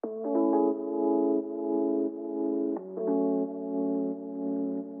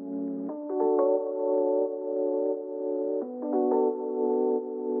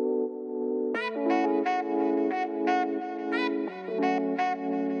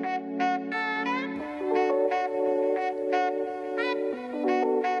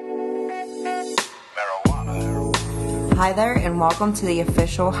Hi there, and welcome to the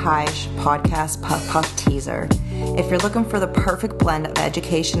official Highsh podcast Puff Puff teaser. If you're looking for the perfect blend of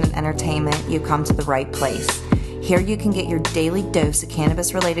education and entertainment, you come to the right place. Here you can get your daily dose of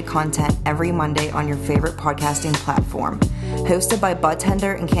cannabis-related content every Monday on your favorite podcasting platform. Hosted by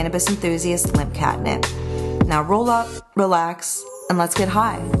budtender and cannabis enthusiast Limp Catnip. Now roll up, relax, and let's get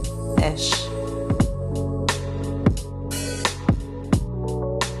high-ish.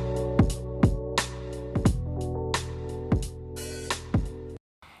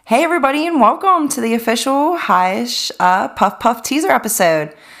 Hey everybody, and welcome to the official Highsh Puff Puff teaser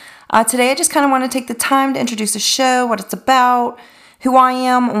episode. Today I just kind of want to take the time to introduce the show, what it's about, who I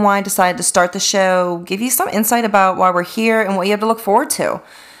am, and why I decided to start the show, give you some insight about why we're here and what you have to look forward to.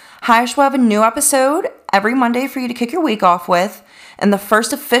 Highsh will have a new episode every Monday for you to kick your week off with, and the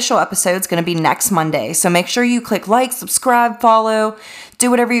first official episode is going to be next Monday. So make sure you click like, subscribe, follow, do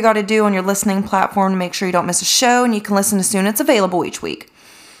whatever you got to do on your listening platform to make sure you don't miss a show, and you can listen as soon as it's available each week.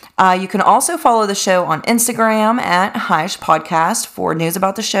 You can also follow the show on Instagram at Highsh Podcast for news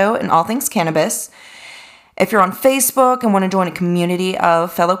about the show and all things cannabis. If you're on Facebook and want to join a community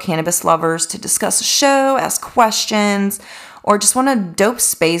of fellow cannabis lovers to discuss the show, ask questions, or just want a dope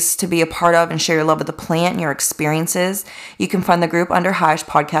space to be a part of and share your love of the plant and your experiences, you can find the group under Highsh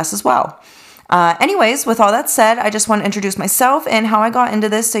Podcast as well. Anyways, with all that said, I just want to introduce myself and how I got into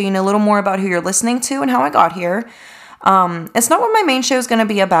this so you know a little more about who you're listening to and how I got here. It's not what my main show is going to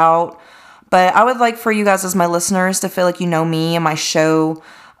be about, but I would like for you guys as my listeners to feel like you know me and my show,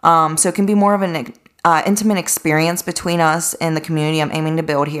 so it can be more of an intimate experience between us and the community I'm aiming to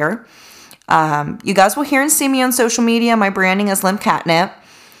build here. You guys will hear and see me on social media. My branding is Limp Catnip.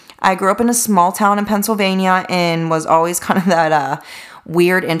 I grew up in a small town in Pennsylvania and was always kind of that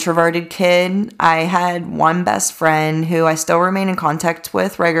weird introverted kid. I had one best friend who I still remain in contact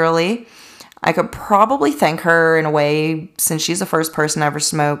with regularly. I could probably thank her in a way since she's the first person I ever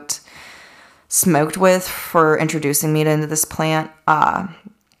smoked with for introducing me into this plant. I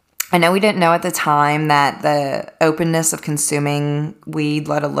know we didn't know at the time that the openness of consuming weed,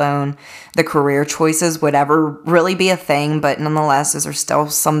 let alone the career choices, would ever really be a thing, but nonetheless, those are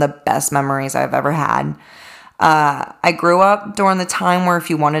still some of the best memories I've ever had. I grew up during the time where if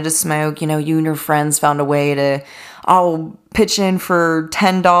you wanted to smoke, you and your friends found a way to all pitch in for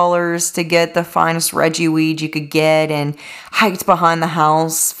 $10 to get the finest Reggie weed you could get and hiked behind the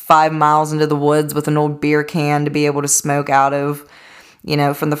house 5 miles into the woods with an old beer can to be able to smoke out of.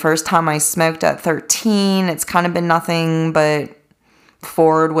 From the first time I smoked at 13, it's kind of been nothing but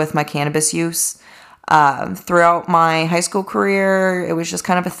forward with my cannabis use. Throughout my high school career, it was just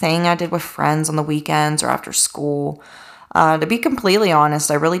kind of a thing I did with friends on the weekends or after school. To be completely honest,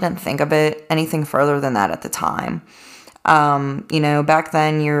 I really didn't think of it anything further than that at the time. Back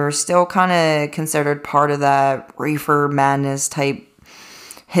then you're still kind of considered part of that reefer madness type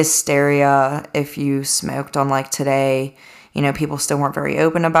hysteria if you smoked, unlike today. People still weren't very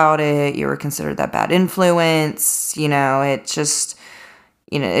open about it. You were considered that bad influence. It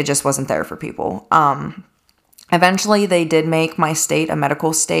just wasn't there for people. Eventually they did make my state a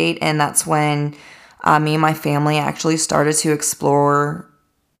medical state, and that's when me and my family actually started to explore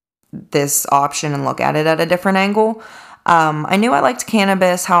this option and look at it at a different angle. I knew I liked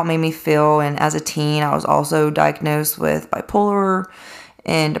cannabis, how it made me feel, and as a teen, I was also diagnosed with bipolar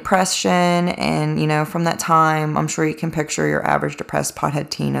and depression, and, from that time, I'm sure you can picture your average depressed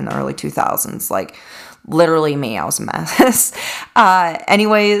pothead teen in the early 2000s, like, literally me, I was a mess.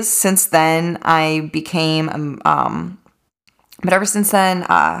 Anyways, since then, I became, but ever since then,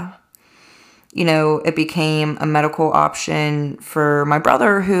 it became a medical option for my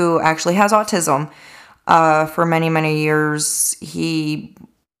brother who actually has autism. For many, many years,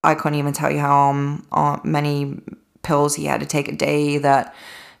 I couldn't even tell you how many pills he had to take a day that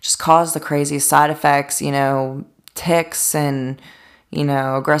just caused the craziest side effects, tics and,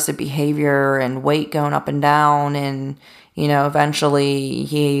 aggressive behavior and weight going up and down. And, eventually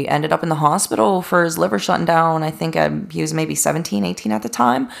he ended up in the hospital for his liver shutting down. I think he was maybe 17, 18 at the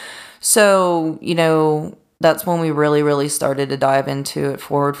time. So, that's when we really, really started to dive into it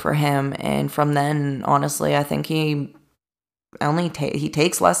forward for him. And from then, honestly, I think he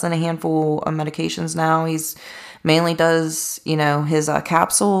takes less than a handful of medications now. He's mainly does, his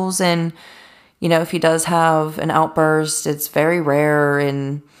capsules. And, if he does have an outburst, it's very rare.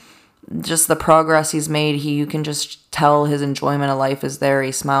 And just the progress he's made, you can just tell his enjoyment of life is there.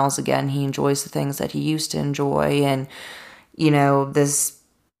 He smiles again. He enjoys the things that he used to enjoy. And, this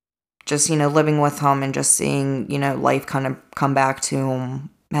just, living with him and just seeing, life kind of come back to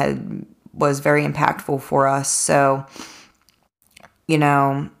him was very impactful for us. So,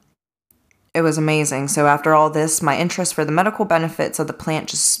 it was amazing. So after all this, my interest for the medical benefits of the plant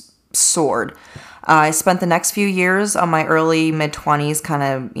just soared. I spent the next few years on my early mid-20s kind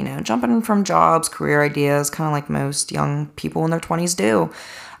of, jumping from jobs, career ideas, kind of like most young people in their 20s do,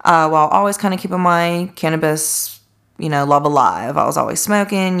 while always kind of keeping my cannabis, love alive. I was always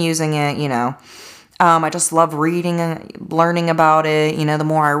smoking, using it, I just love reading and learning about it. The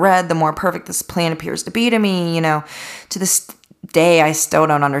more I read, the more perfect this plant appears to be to me. To this day, I still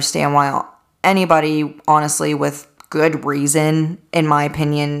don't understand why anybody, honestly, with good reason, in my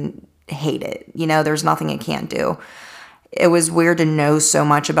opinion, hate it. There's nothing it can't do. It was weird to know so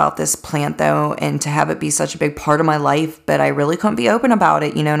much about this plant, though, and to have it be such a big part of my life, but I really couldn't be open about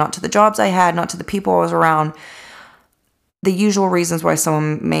it, not to the jobs I had, not to the people I was around. The usual reasons why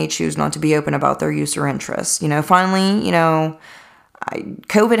someone may choose not to be open about their use or interests. Finally,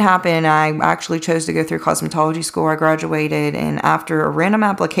 COVID happened. I actually chose to go through cosmetology school. I graduated, and after a random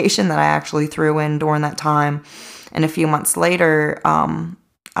application that I actually threw in during that time, and a few months later,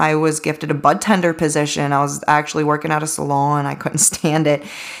 I was gifted a bud tender position. I was actually working at a salon. I couldn't stand it.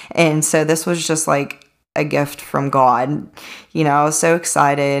 And so this was just like a gift from God. I was so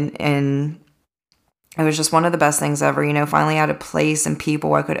excited, and it was just one of the best things ever. Finally I had a place and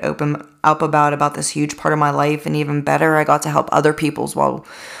people I could open up about this huge part of my life. And even better, I got to help other people's while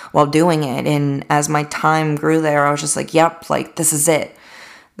doing it. And as my time grew there, I was just like, yep, like this is it.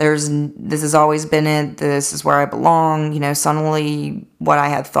 This has always been it. This is where I belong. Suddenly what I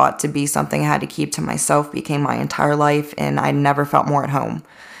had thought to be something I had to keep to myself became my entire life, and I never felt more at home.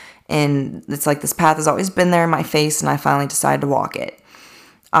 And it's like this path has always been there in my face, and I finally decided to walk it.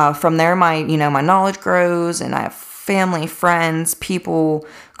 From there, my knowledge grows, and I have family, friends, people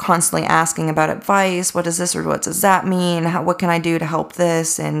constantly asking about advice. What is this or what does that mean? What can I do to help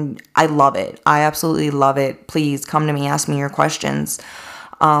this? And I love it. I absolutely love it. Please come to me, ask me your questions.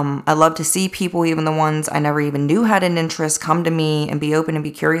 I love to see people, even the ones I never even knew had an interest, come to me and be open and be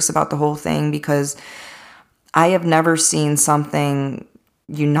curious about the whole thing, because I have never seen something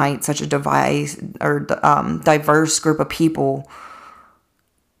unite such a diverse group of people.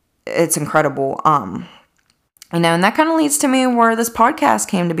 It's incredible. And that kind of leads to me where this podcast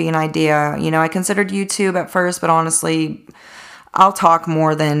came to be an idea. I considered YouTube at first, but honestly, I'll talk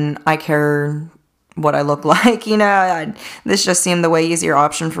more than I care what I look like. This just seemed the way easier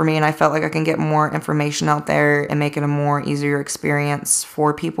option for me, and I felt like I can get more information out there and make it a more easier experience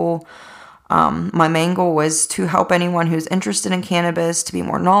for people. My main goal was to help anyone who's interested in cannabis to be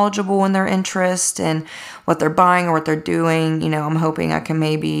more knowledgeable in their interest and what they're buying or what they're doing. I'm hoping I can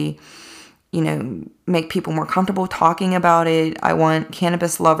maybe, make people more comfortable talking about it. I want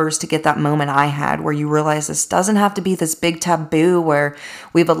cannabis lovers to get that moment I had where you realize this doesn't have to be this big taboo where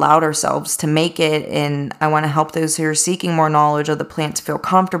we've allowed ourselves to make it. And I want to help those who are seeking more knowledge of the plant to feel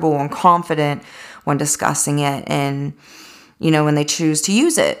comfortable and confident when discussing it and, when they choose to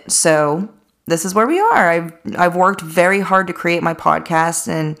use it. So this is where we are. I've worked very hard to create my podcast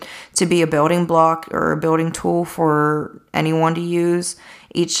and to be a building block or a building tool for anyone to use.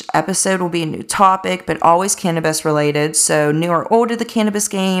 Each episode will be a new topic, but always cannabis related. So new or old to the cannabis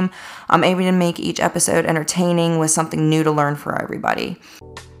game, I'm aiming to make each episode entertaining with something new to learn for everybody.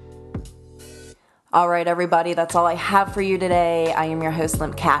 All right, everybody, that's all I have for you today. I am your host,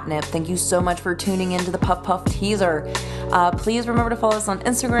 Limp Catnip. Thank you so much for tuning into the Puff Puff Teaser. Please remember to follow us on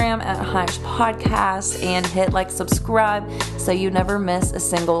Instagram at Hish Podcast and hit like, subscribe so you never miss a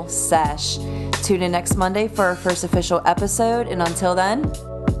single sesh. Tune in next Monday for our first official episode, and until then,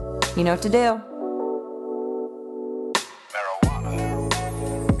 you know what to do.